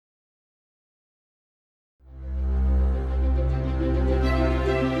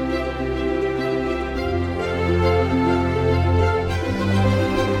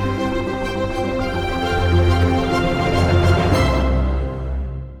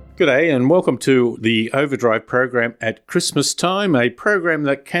G'day and welcome to the Overdrive program at Christmas time, a program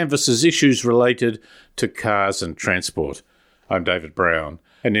that canvasses issues related to cars and transport. I'm David Brown,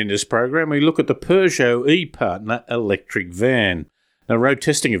 and in this program we look at the Peugeot e-Partner electric van. Now, road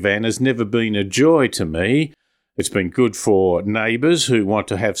testing a van has never been a joy to me. It's been good for neighbours who want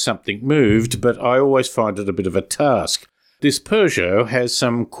to have something moved, but I always find it a bit of a task. This Peugeot has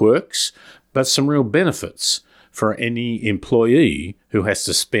some quirks, but some real benefits for any employee who has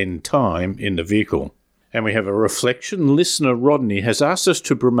to spend time in the vehicle. And we have a reflection. Listener Rodney has asked us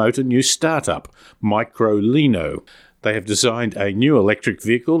to promote a new startup, Microlino. They have designed a new electric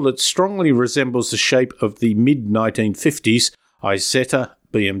vehicle that strongly resembles the shape of the mid-1950s Issetta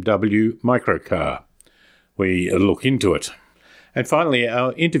BMW microcar. We look into it. And finally,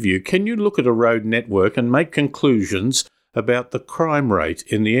 our interview. Can you look at a road network and make conclusions about the crime rate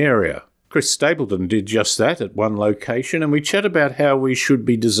in the area? Chris Stapleton did just that at one location, and we chat about how we should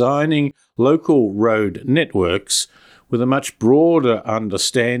be designing local road networks with a much broader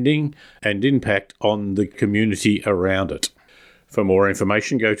understanding and impact on the community around it. For more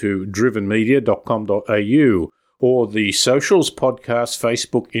information, go to drivenmedia.com.au or the Socials Podcast,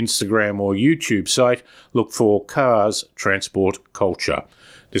 Facebook, Instagram or YouTube site. Look for Cars, Transport, Culture.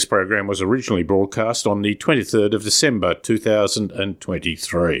 This program was originally broadcast on the 23rd of December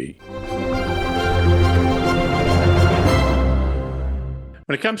 2023.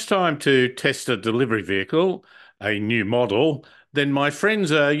 When it comes time to test a delivery vehicle, a new model, then my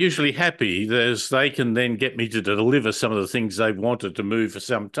friends are usually happy as they can then get me to deliver some of the things they've wanted to move for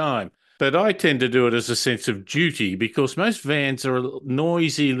some time. But I tend to do it as a sense of duty because most vans are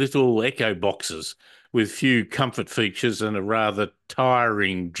noisy little echo boxes with few comfort features and a rather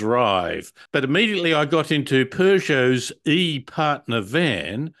tiring drive. But immediately I got into Peugeot's e-Partner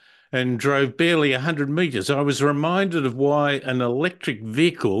van and drove barely 100 metres. I was reminded of why an electric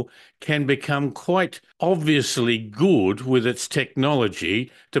vehicle can become quite obviously good with its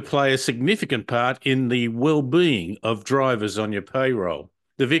technology to play a significant part in the well-being of drivers on your payroll.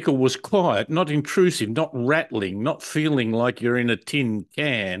 The vehicle was quiet, not intrusive, not rattling, not feeling like you're in a tin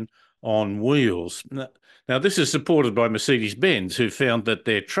can on wheels. Now, this is supported by Mercedes-Benz, who found that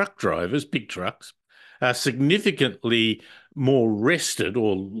their truck drivers, big trucks, are significantly more rested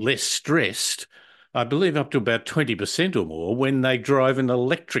or less stressed, I believe up to about 20% or more, when they drive an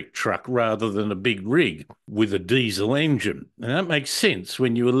electric truck rather than a big rig with a diesel engine. And that makes sense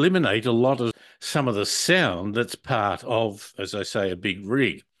when you eliminate a lot of some of the sound that's part of, as I say, a big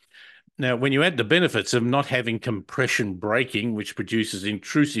rig. Now, when you add the benefits of not having compression braking, which produces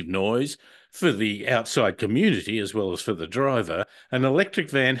intrusive noise for the outside community as well as for the driver, an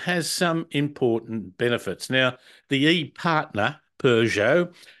electric van has some important benefits. Now, the e-Partner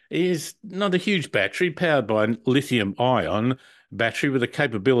Peugeot is not a huge battery, powered by a lithium-ion battery with a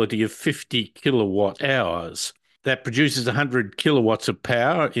capability of 50 kilowatt hours. That produces 100 kilowatts of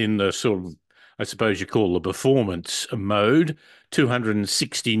power in the sort of, I suppose you call the performance mode,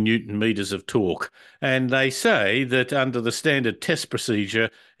 260 newton meters of torque. And they say that under the standard test procedure,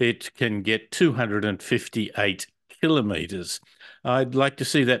 it can get 258 kilometers. I'd like to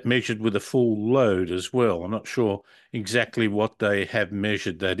see that measured with a full load as well. I'm not sure exactly what they have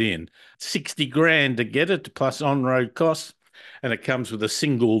measured that in. 60 grand to get it, plus on-road costs. And it comes with a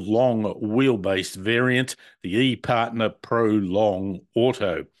single long wheelbase variant, the e-Partner Pro Long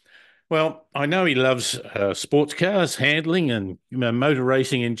Auto. Well, I know he loves sports cars, handling and motor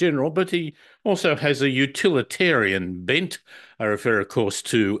racing in general, but he also has a utilitarian bent. I refer, of course,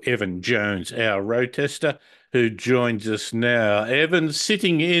 to Evan Jones, our road tester, who joins us now. Evan,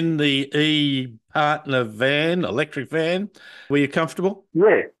 sitting in the e-Partner van, electric van, were you comfortable?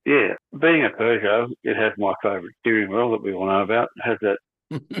 Yeah. Being a Peugeot, it has my favourite steering wheel that we all know about. It has that,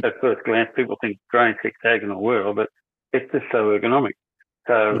 at first glance, people think strange hexagonal wheel, but it's just so ergonomic.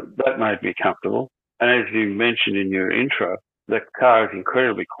 So that made me comfortable. And as you mentioned in your intro, the car is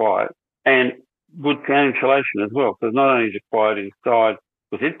incredibly quiet and good sound insulation as well. So not only is it quiet inside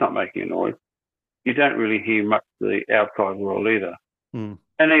because it's not making a noise, you don't really hear much of the outside world either. And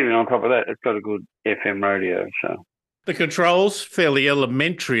even on top of that, it's got a good FM radio. So the controls, fairly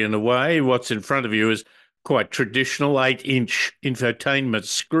elementary in a way. What's in front of you is quite traditional 8-inch infotainment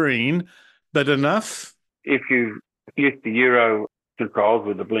screen, but enough. If you use the Euro controls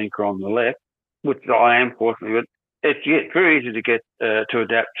with the blinker on the left, which I am fortunately, but it's very easy to get to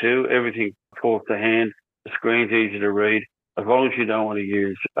adapt to. Everything falls to hand. The screen's easy to read. As long as you don't want to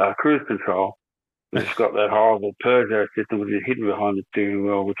use cruise control, it's got that horrible Peugeot system which is hidden behind the steering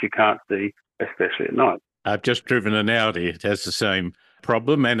wheel, which you can't see, especially at night. I've just driven an Audi. It has the same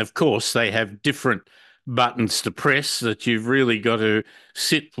problem. And of course, they have different buttons to press that you've really got to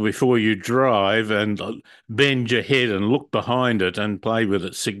sit before you drive and bend your head and look behind it and play with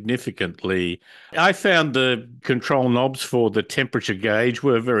it significantly. I found the control knobs for the temperature gauge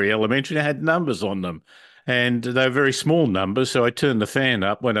were very elementary. They had numbers on them. And they were very small numbers, so I turned the fan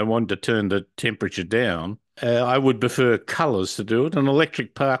up when I wanted to turn the temperature down. I would prefer colours to do it. An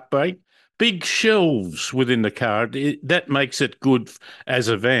electric park brake, big shelves within the car. That makes it good as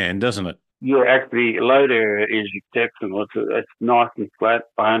a van, doesn't it? Yeah, actually, load area is exceptional. It's nice and flat.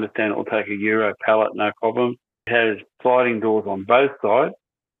 I understand it will take a Euro pallet, no problem. It has sliding doors on both sides,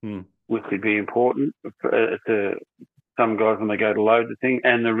 Hmm. which would be important to some guys when they go to load the thing.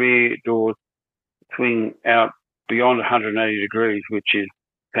 And the rear doors swing out beyond 180 degrees, which is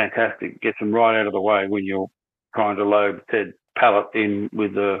fantastic. Gets them right out of the way when you're trying to load said pallet in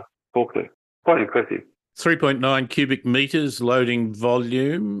with the forklift. Quite impressive. 3.9 cubic meters loading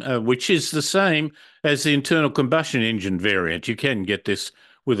volume, which is the same as the internal combustion engine variant. You can get this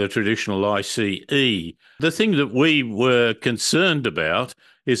with a traditional ICE. The thing that we were concerned about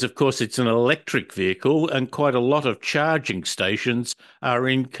is, of course, it's an electric vehicle and quite a lot of charging stations are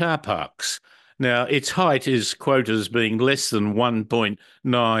in car parks. Now, its height is quoted as being less than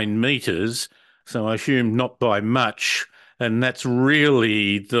 1.9 metres, so I assume not by much, and that's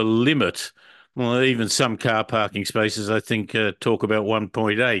really the limit. Well, even some car parking spaces, I think, talk about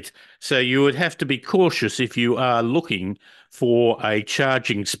 1.8. So you would have to be cautious if you are looking for a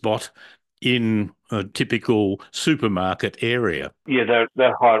charging spot in a typical supermarket area. Yeah,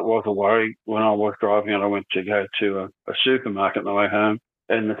 that height was a worry. When I was driving it, I went to go to a supermarket on the way home,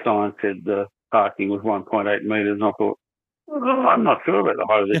 and the sign said the parking was 1.8 metres, and I thought, well, I'm not sure about the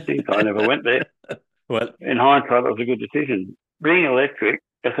height of this thing, so I never went there. Well, In hindsight, that was a good decision. Being electric,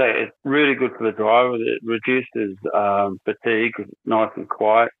 I say it's really good for the driver. It reduces fatigue because it's nice and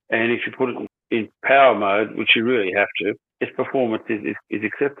quiet. And if you put it in power mode, which you really have to, its performance is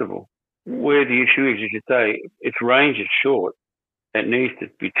acceptable. Where the issue is, as you say, its range is short. It needs to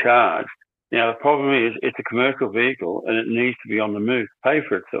be charged. Now, the problem is it's a commercial vehicle and it needs to be on the move, pay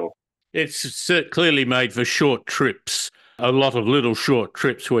for itself. it's clearly made for short trips, a lot of little short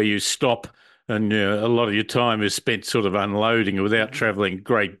trips where you stop and a lot of your time is spent sort of unloading without travelling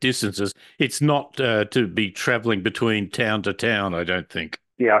great distances. It's not to be travelling between town to town, I don't think.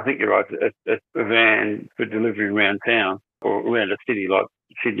 Yeah, I think you're right. It's a van for delivery around town or around a city like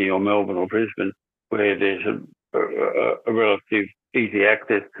Sydney or Melbourne or Brisbane where there's a relative easy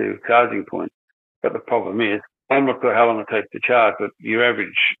access to charging points. But the problem is, I'm not sure how long it takes to charge, but your average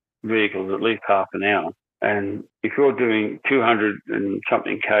vehicle is at least half an hour. And if you're doing 200 and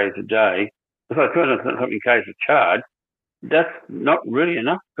something Ks a day, so 200 and something Ks a charge, that's not really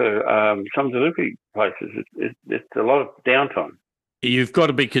enough for some delivery places. It's a lot of downtime. You've got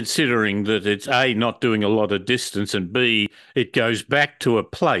to be considering that it's A, not doing a lot of distance, and B, it goes back to a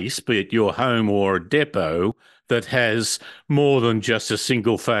place, be it your home or a depot, that has more than just a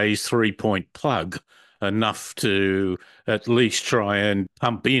single phase 3-point plug, enough to at least try and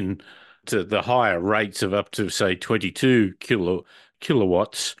pump in to the higher rates of up to, say, 22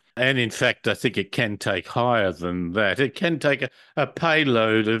 kilowatts. And in fact, I think it can take higher than that. It can take a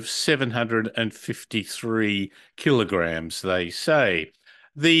payload of 753 kilograms, they say.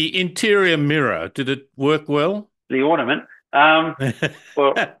 The interior mirror, did it work well? The ornament, well,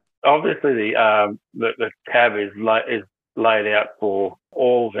 obviously the cab is laid out for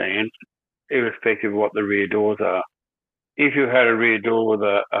all vans, irrespective of what the rear doors are. If you had a rear door with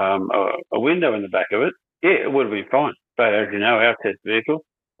a window in the back of it, yeah, it would have been fine. But as you know, our test vehicle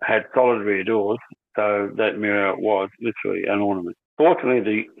had solid rear doors, so that mirror was literally an ornament. Fortunately,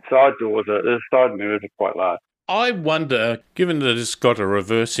 the side mirrors are quite large. I wonder, given that it's got a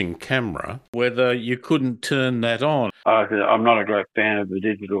reversing camera, whether you couldn't turn that on. I'm not a great fan of the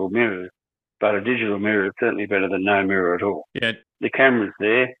digital mirrors, but a digital mirror is certainly better than no mirror at all. Yeah. The camera's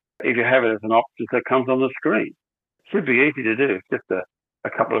there. If you have it as an option, that comes on the screen. It should be easy to do. It's just a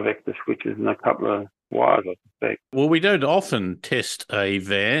couple of extra switches and a couple of wires, I suspect. Well, we don't often test a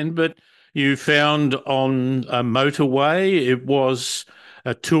van, but you found on a motorway it was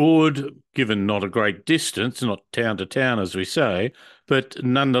toured, given not a great distance, not town to town, as we say, but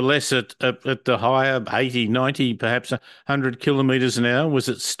nonetheless at the higher 80, 90, perhaps 100 kilometres an hour. Was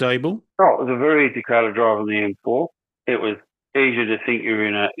it stable? Oh, it was a very easy car to drive on the M4. It was easier to think you're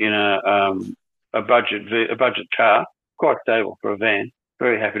in a budget car, quite stable for a van.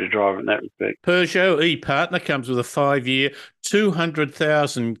 very happy to drive in that respect. Peugeot e-Partner comes with a 5-year,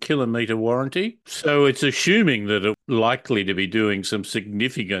 200,000 kilometre warranty. So it's assuming that it's likely to be doing some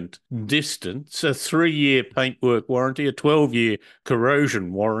significant distance, a 3-year paintwork warranty, a 12-year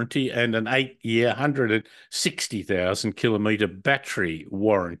corrosion warranty, and an 8-year, 160,000 kilometre battery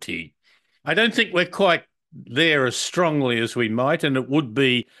warranty. I don't think we're quite there as strongly as we might, and it would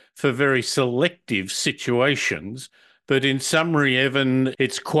be for very selective situations. But in summary, Evan,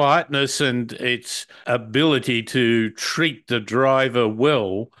 its quietness and its ability to treat the driver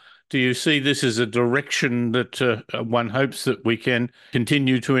well, do you see this as a direction that one hopes that we can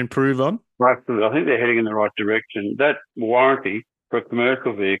continue to improve on? Absolutely. I think they're heading in the right direction. That warranty for a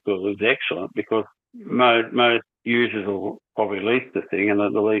commercial vehicle is excellent because most users will probably lease the thing, and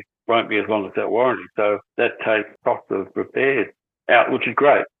the lease won't be as long as that warranty. So that takes cost of repairs out, which is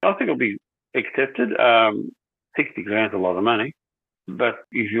great. I think it'll be accepted. 60 grand's a lot of money, but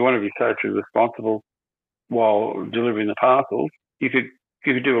if you want to be socially responsible while delivering the parcels, you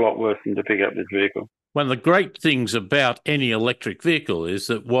could do a lot worse than to pick up this vehicle. One of the great things about any electric vehicle is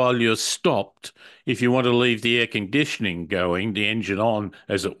that while you're stopped, if you want to leave the air conditioning going, the engine on,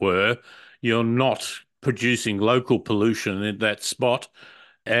 as it were, you're not producing local pollution in that spot,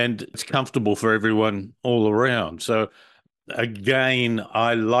 and it's comfortable for everyone all around. So again,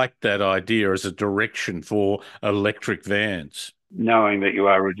 I like that idea as a direction for electric vans. Knowing that you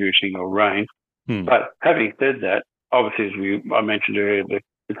are reducing your range. But having said that, obviously, as I mentioned earlier,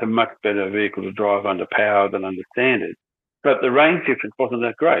 it's a much better vehicle to drive under power than under standard. But the range difference wasn't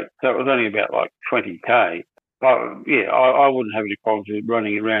that great. So it was only about like 20k. But yeah, I wouldn't have any problems with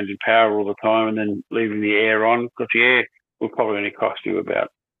running around in power all the time and then leaving the air on, because the air will probably only cost you about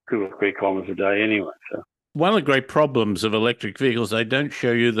 2 or 3 kilometres a day anyway. So one of the great problems of electric vehicles, they don't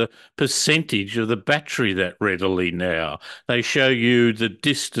show you the percentage of the battery that readily now. They show you the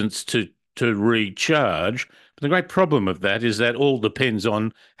distance to recharge. But the great problem of that is that all depends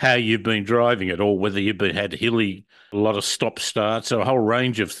on how you've been driving it, or whether you've had hilly, a lot of stop-starts, or a whole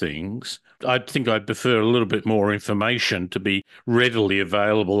range of things. I think I'd prefer a little bit more information to be readily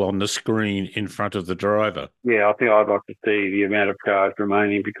available on the screen in front of the driver. Yeah, I think I'd like to see the amount of cars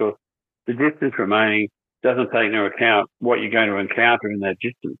remaining, because the distance remaining doesn't take into account what you're going to encounter in that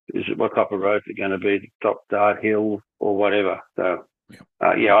distance. Is it what type of roads are going to be, stop, start, hills, or whatever. So,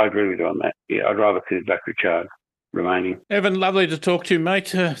 yeah, I agree with you on that. Yeah, I'd rather see the battery charge remaining. Evan, lovely to talk to you, mate.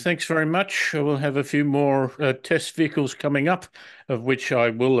 Thanks very much. We'll have a few more test vehicles coming up, of which I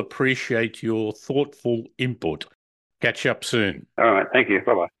will appreciate your thoughtful input. Catch up soon. All right, thank you.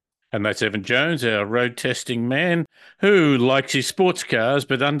 Bye-bye. And that's Evan Jones, our road testing man, who likes his sports cars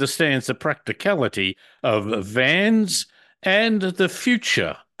but understands the practicality of vans and the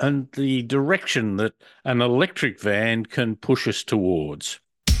future and the direction that an electric van can push us towards.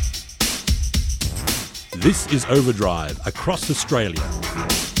 This is Overdrive across Australia.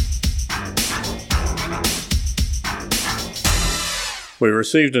 We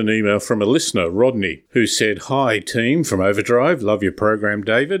received an email from a listener, Rodney, who said, "Hi team from Overdrive, love your program,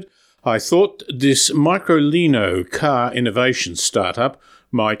 David. I thought this Microlino car innovation startup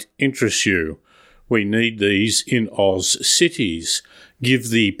might interest you. We need these in Oz cities. Give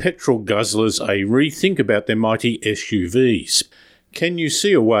the petrol guzzlers a rethink about their mighty SUVs. Can you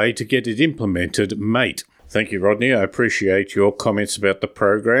see a way to get it implemented, mate?" Thank you, Rodney. I appreciate your comments about the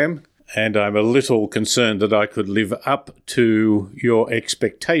program, and I'm a little concerned that I could live up to your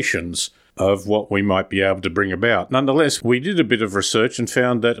expectations of what we might be able to bring about. Nonetheless, we did a bit of research and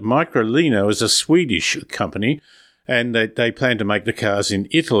found that Microlino is a Swedish company, and that they plan to make the cars in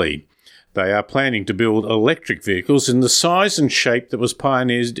Italy. They are planning to build electric vehicles in the size and shape that was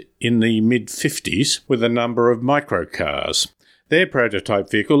pioneered in the mid-50s with a number of microcars. Their prototype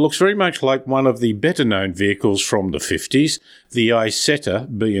vehicle looks very much like one of the better-known vehicles from the 50s, the Issetta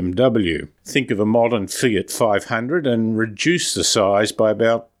BMW. Think of a modern Fiat 500 and reduce the size by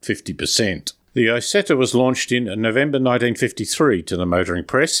about 50%. The Issetta was launched in November 1953 to the motoring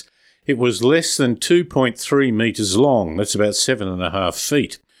press. It was less than 2.3 metres long, that's about 7.5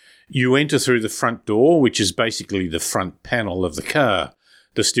 feet. You enter through the front door, which is basically the front panel of the car.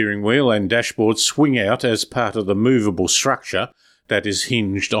 The steering wheel and dashboard swing out as part of the movable structure that is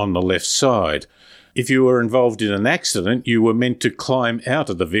hinged on the left side. If you were involved in an accident, you were meant to climb out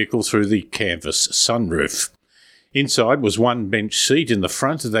of the vehicle through the canvas sunroof. Inside was one bench seat in the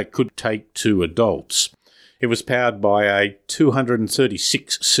front that could take 2 adults. It was powered by a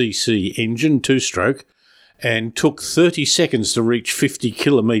 236cc engine, 2-stroke, and took 30 seconds to reach 50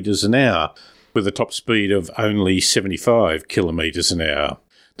 kilometres an hour, with a top speed of only 75 kilometres an hour.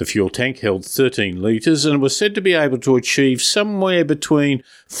 The fuel tank held 13 litres and was said to be able to achieve somewhere between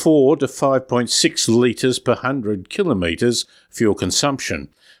 4 to 5.6 litres per 100 kilometres fuel consumption.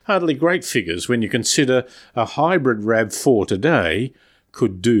 Hardly great figures when you consider a hybrid RAV4 today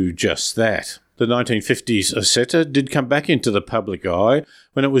could do just that. The 1950s Issetta did come back into the public eye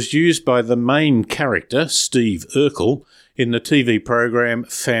when it was used by the main character, Steve Urkel, in the TV program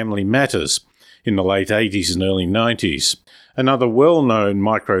Family Matters in the late 80s and early 90s. Another well-known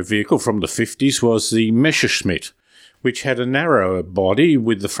micro vehicle from the 50s was the Messerschmitt, which had a narrower body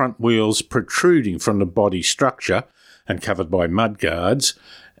with the front wheels protruding from the body structure and covered by mudguards,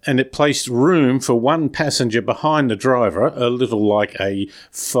 and it placed room for one passenger behind the driver, a little like a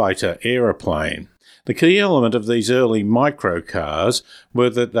fighter aeroplane. The key element of these early microcars were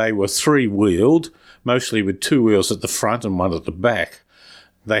that they were three-wheeled, mostly with two wheels at the front and one at the back.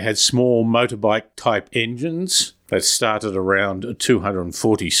 They had small motorbike-type engines that started around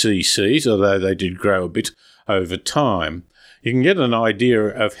 240 cc's, although they did grow a bit over time. You can get an idea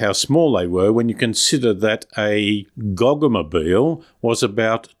of how small they were when you consider that a Gogomobile was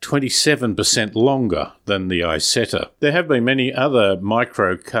about 27% longer than the Issetta. There have been many other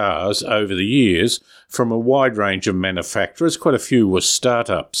micro cars over the years from a wide range of manufacturers. Quite a few were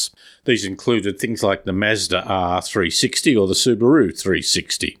startups. These included things like the Mazda R360 or the Subaru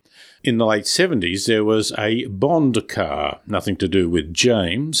 360. In the late 70s, there was a Bond car, nothing to do with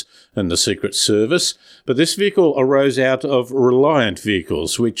James and the Secret Service, but this vehicle arose out of Reliant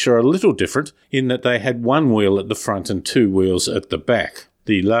vehicles, which are a little different in that they had one wheel at the front and two wheels at the back.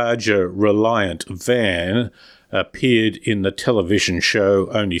 The larger Reliant van appeared in the television show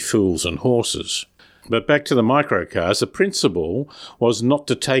Only Fools and Horses. But back to the microcars, the principle was not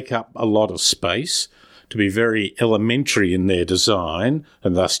to take up a lot of space, to be very elementary in their design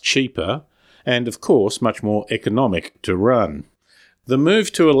and thus cheaper, and of course much more economic to run. The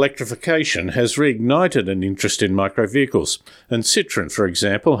move to electrification has reignited an interest in microvehicles, and Citroën, for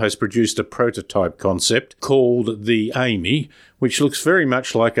example, has produced a prototype concept called the Amy, which looks very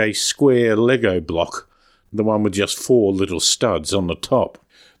much like a square Lego block, the one with just four little studs on the top.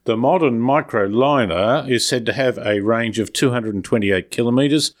 The modern Microlino is said to have a range of 228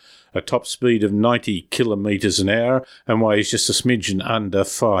 kilometres, a top speed of 90 kilometres an hour, and weighs just a smidgen under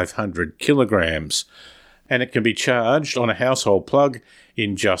 500 kilograms. And it can be charged on a household plug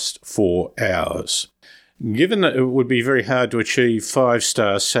in just 4 hours. Given that it would be very hard to achieve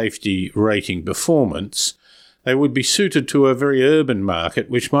 5-star safety rating performance, they would be suited to a very urban market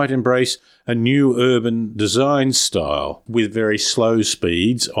which might embrace a new urban design style with very slow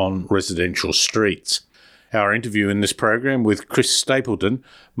speeds on residential streets. Our interview in this program with Chris Stapleton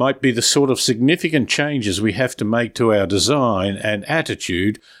might be the sort of significant changes we have to make to our design and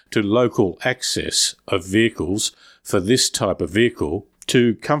attitude to local access of vehicles for this type of vehicle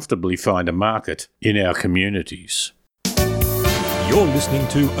to comfortably find a market in our communities. You're listening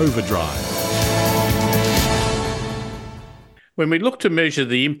to Overdrive. When we look to measure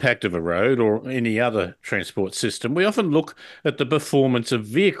the impact of a road or any other transport system, we often look at the performance of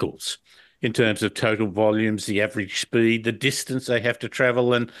vehicles in terms of total volumes, the average speed, the distance they have to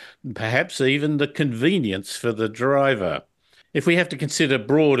travel, and perhaps even the convenience for the driver. If we have to consider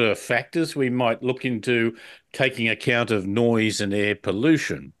broader factors, we might look into taking account of noise and air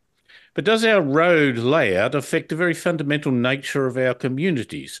pollution. But does our road layout affect the very fundamental nature of our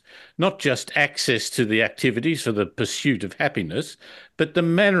communities? Not just access to the activities for the pursuit of happiness, but the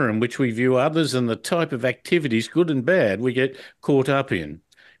manner in which we view others and the type of activities, good and bad, we get caught up in.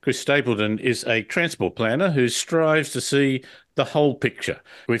 Chris Stapleton is a transport planner who strives to see the whole picture.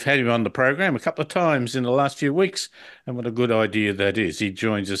 We've had him on the program a couple of times in the last few weeks, and what a good idea that is. He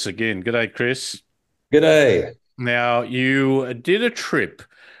joins us again. G'day, Chris. G'day. Now, you did a trip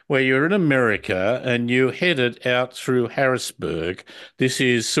where you're in America and you headed out through Harrisburg. This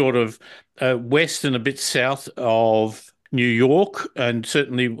is sort of west and a bit south of New York and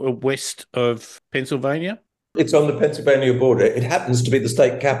certainly west of Pennsylvania. It's on the Pennsylvania border. It happens to be the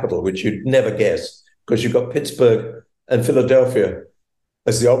state capital, which you'd never guess, because you've got Pittsburgh and Philadelphia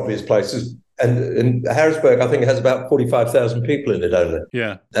as the obvious places. And Harrisburg, I think, has about 45,000 people in it only.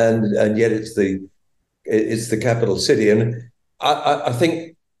 Yeah. And yet it's the capital city. And I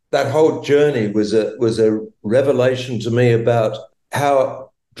think that whole journey was a revelation to me about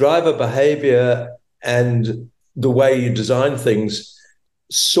how driver behavior and the way you design things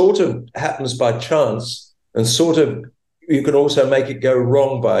sort of happens by chance. And sort of, you can also make it go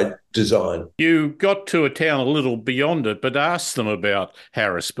wrong by design. You got to a town a little beyond it, but asked them about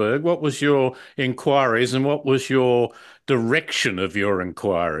Harrisburg. What was your inquiries and what was your direction of your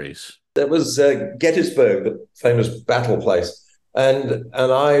inquiries? That was Gettysburg, the famous battle place. And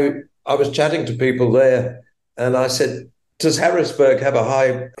I was chatting to people there, and I said, does Harrisburg have a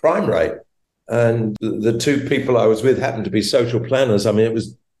high crime rate? And the two people I was with happened to be social planners. I mean, it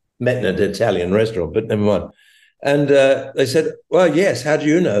was met in an Italian restaurant, but never mind. And they said, well, yes, how do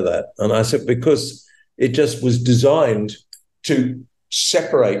you know that? And I said, because it just was designed to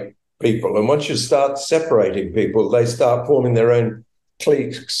separate people. And once you start separating people, they start forming their own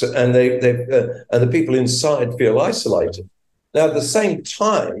cliques, and and the people inside feel isolated. Now, at the same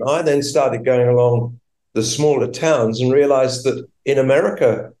time, I then started going along the smaller towns and realized that in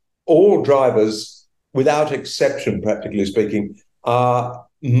America, all drivers, without exception, practically speaking, are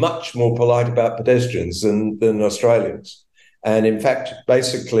much more polite about pedestrians than Australians. And in fact,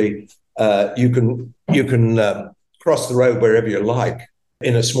 basically, you can cross the road wherever you like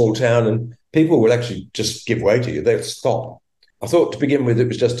in a small town, and people will actually just give way to you. They'll stop. I thought to begin with it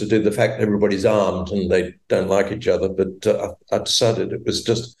was just to do the fact that everybody's armed and they don't like each other, but I decided it was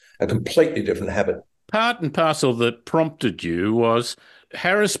just a completely different habit. Part and parcel that prompted you was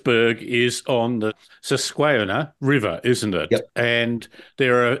Harrisburg is on the Susquehanna River, isn't it? Yep. And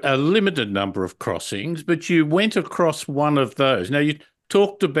there are a limited number of crossings, but you went across one of those. Now, you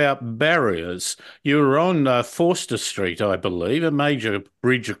talked about barriers. You were on Forster Street, I believe, a major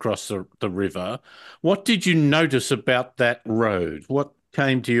bridge across the river. What did you notice about that road? What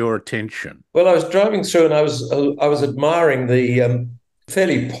came to your attention? Well, I was driving through and I was admiring the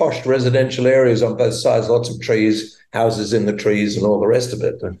fairly posh residential areas on both sides, lots of trees, houses in the trees and all the rest of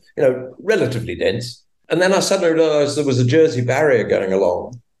it, relatively dense. And then I suddenly realized there was a Jersey barrier going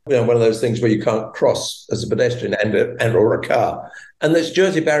along, one of those things where you can't cross as a pedestrian and or a car. And this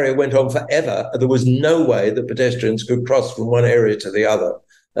Jersey barrier went on forever. There was no way that pedestrians could cross from one area to the other.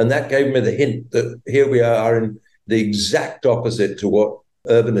 And that gave me the hint that here we are in the exact opposite to what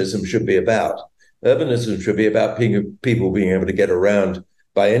urbanism should be about. Urbanism should be about people being able to get around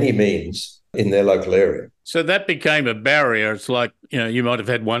by any means in their local area. So that became a barrier. It's like, you might have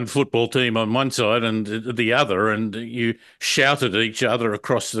had one football team on one side and the other, and you shouted at each other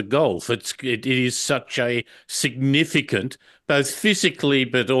across the gulf. It is such a significant, both physically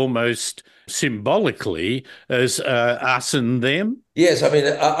but almost symbolically, as us and them. Yes, I mean,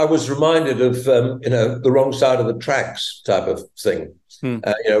 I was reminded of, the wrong side of the tracks type of thing.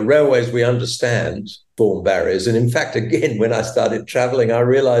 Railways, we understand, form barriers. And in fact, again, when I started traveling, I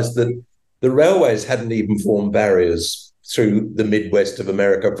realized that the railways hadn't even formed barriers through the Midwest of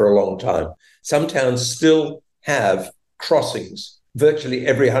America for a long time. Some towns still have crossings virtually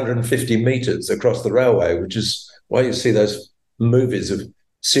every 150 meters across the railway, which is why you see those movies of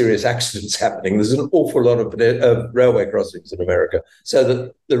serious accidents happening. There's an awful lot of railway crossings in America. So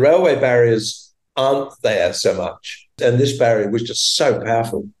that the railway barriers aren't there so much. And this barrier was just so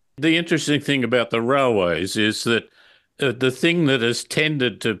powerful. The interesting thing about the railways is that the thing that has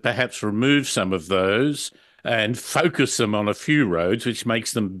tended to perhaps remove some of those and focus them on a few roads, which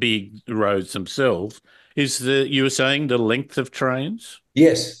makes them big roads themselves, is you were saying the length of trains?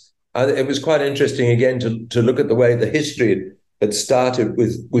 Yes. It was quite interesting, again, to look at the way the history had started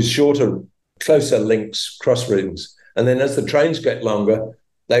with shorter, closer links, cross rings. And then as the trains get longer,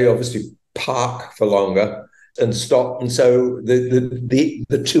 they obviously park for longer and stop. And so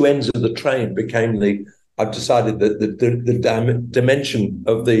the two ends of the train became I've decided that the dimension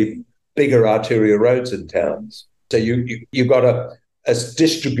of the bigger arterial roads in towns. So you got a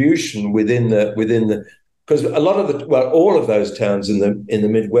distribution within the because a lot of all of those towns in the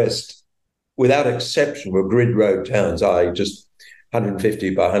Midwest, without exception, were grid road towns, i.e. just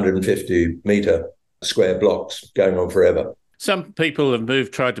 150 by 150 meter square blocks going on forever. Some people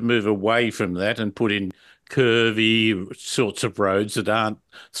have tried to move away from that and put in curvy sorts of roads that aren't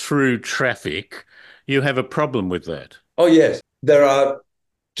through traffic. You have a problem with that? Oh, yes. There are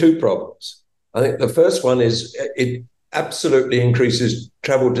two problems. I think the first one is it absolutely increases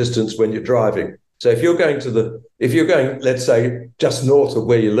travel distance when you're driving. So if you're going, let's say, just north of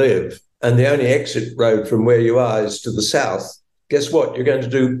where you live, and the only exit road from where you are is to the south, guess what? You're going to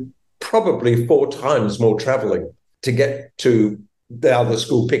do probably 4 times more traveling to get to the other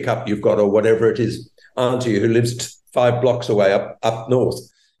school pickup you've got or whatever it is, auntie who lives 5 blocks away up north.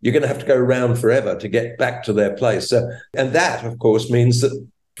 You're going to have to go around forever to get back to their place. And that, of course, means that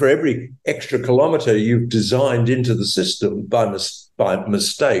for every extra kilometre you've designed into the system by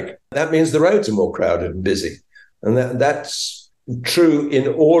mistake, that means the roads are more crowded and busy. And that's true in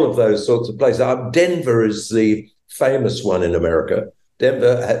all of those sorts of places. Denver is the famous one in America.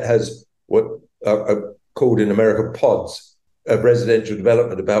 Denver has what are called in America pods of residential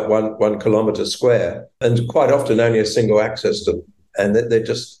development, about one kilometre square, and quite often only a single access to them. And they're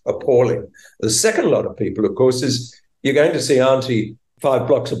just appalling. The second lot of people, of course, is you're going to see Auntie 5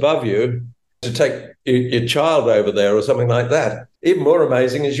 blocks above you to take your child over there or something like that. Even more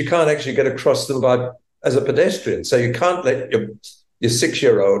amazing is you can't actually get across them as a pedestrian. So you can't let your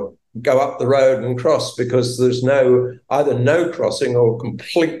 6-year-old go up the road and cross because there's either no crossing or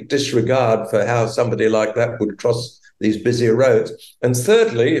complete disregard for how somebody like that would cross these busier roads. And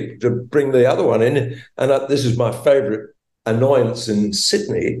thirdly, to bring the other one in, and this is my favourite annoyance in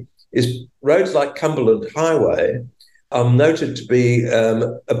Sydney, is roads like Cumberland Highway are noted to be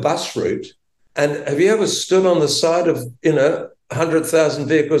a bus route. And have you ever stood on the side of, 100,000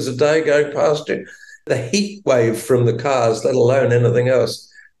 vehicles a day going past you? The heat wave from the cars, let alone anything else,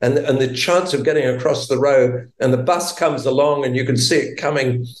 and the chance of getting across the road, and the bus comes along and you can see it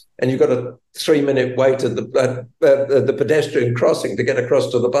coming, and you've got a 3-minute wait at the pedestrian crossing to get across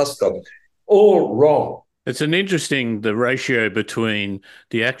to the bus stop. All wrong. It's the ratio between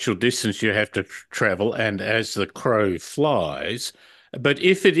the actual distance you have to travel and as the crow flies. But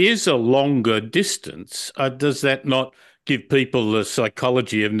if it is a longer distance, does that not give people the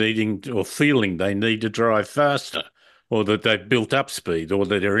psychology of needing or feeling they need to drive faster, or that they've built up speed, or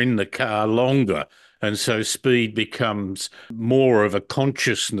that they're in the car longer? And so speed becomes more of a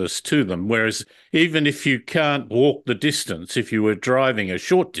consciousness to them. Whereas even if you can't walk the distance, if you were driving a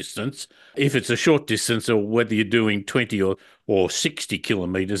short distance, if it's a short distance, or whether you're doing 20 or 60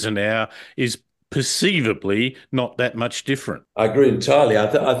 kilometres an hour, is perceivably not that much different. I agree entirely.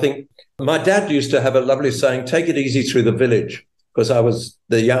 I think my dad used to have a lovely saying, take it easy through the village, because I was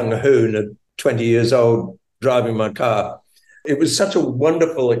the young hoon at 20 years old driving my car. It was such a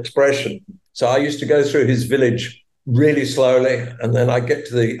wonderful expression. So I used to go through his village really slowly, and then I get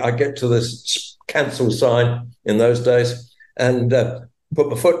to this cancel sign in those days and put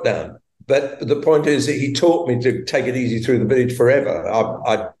my foot down. But the point is, he taught me to take it easy through the village forever.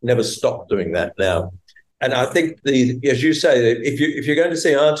 I never stopped doing that now. And I think, as you say, if you're going to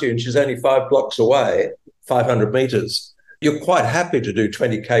see Auntie and she's only 5 blocks away, 500 metres, you're quite happy to do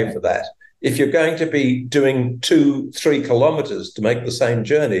 20K for that. If you're going to be doing 2-3 kilometres to make the same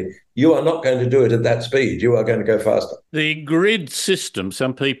journey, you are not going to do it at that speed. You are going to go faster. The grid system,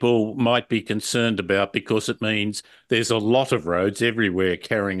 some people might be concerned about because it means there's a lot of roads everywhere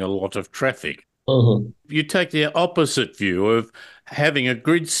carrying a lot of traffic. Mm-hmm. You take the opposite view of having a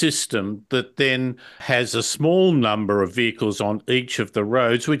grid system that then has a small number of vehicles on each of the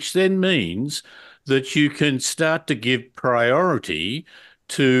roads, which then means that you can start to give priority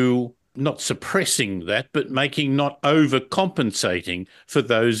to not suppressing that, but not overcompensating for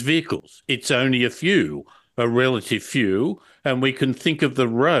those vehicles. It's only a relative few, and we can think of the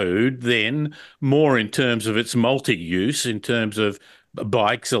road then more in terms of its multi-use, in terms of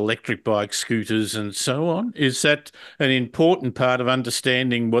bikes, electric bikes, scooters, and so on. Is that an important part of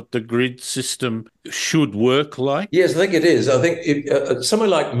understanding what the grid system should work like? Yes, I think it is. I think somewhere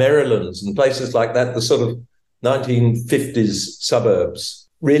like Maryland's and places like that, the sort of 1950s suburbs,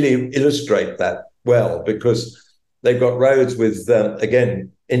 really illustrate that well, because they've got roads with,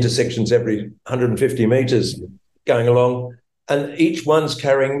 again, intersections every 150 metres going along, and each one's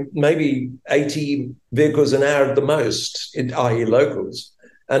carrying maybe 80 vehicles an hour at the most, i.e. locals.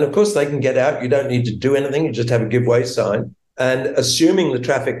 And of course, they can get out. You don't need to do anything. You just have a give way sign. And assuming the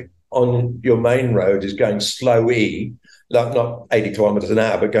traffic on your main road is going slow-y, not 80 kilometres an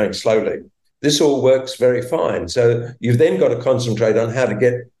hour, but going slowly, this all works very fine. So you've then got to concentrate on how to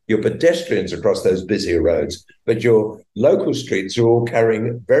get your pedestrians across those busier roads, but your local streets are all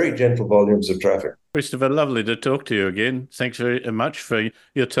carrying very gentle volumes of traffic. Christopher, lovely to talk to you again. Thanks very much for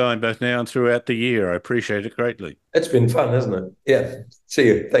your time both now and throughout the year. I appreciate it greatly. It's been fun, hasn't it? Yeah. See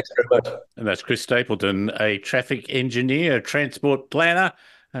you. Thanks very much. And that's Chris Stapleton, a traffic engineer, a transport planner,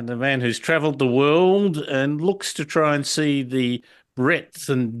 and a man who's travelled the world and looks to try and see the breadth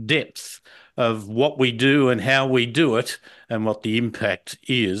and depth of what we do and how we do it and what the impact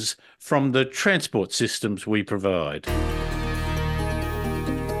is from the transport systems we provide.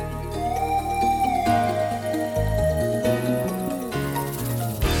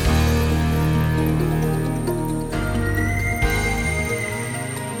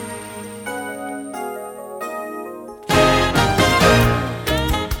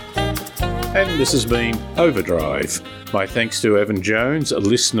 And this has been Overdrive. My thanks to Evan Jones,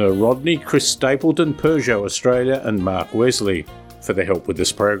 listener Rodney, Chris Stapleton, Peugeot Australia and Mark Wesley for their help with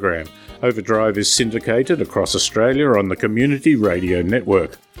this program. Overdrive is syndicated across Australia on the Community Radio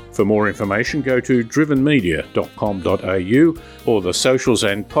Network. For more information, go to drivenmedia.com.au or the socials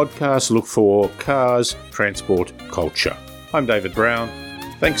and podcasts look for Cars, Transport, Culture. I'm David Brown.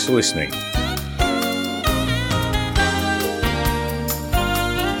 Thanks for listening.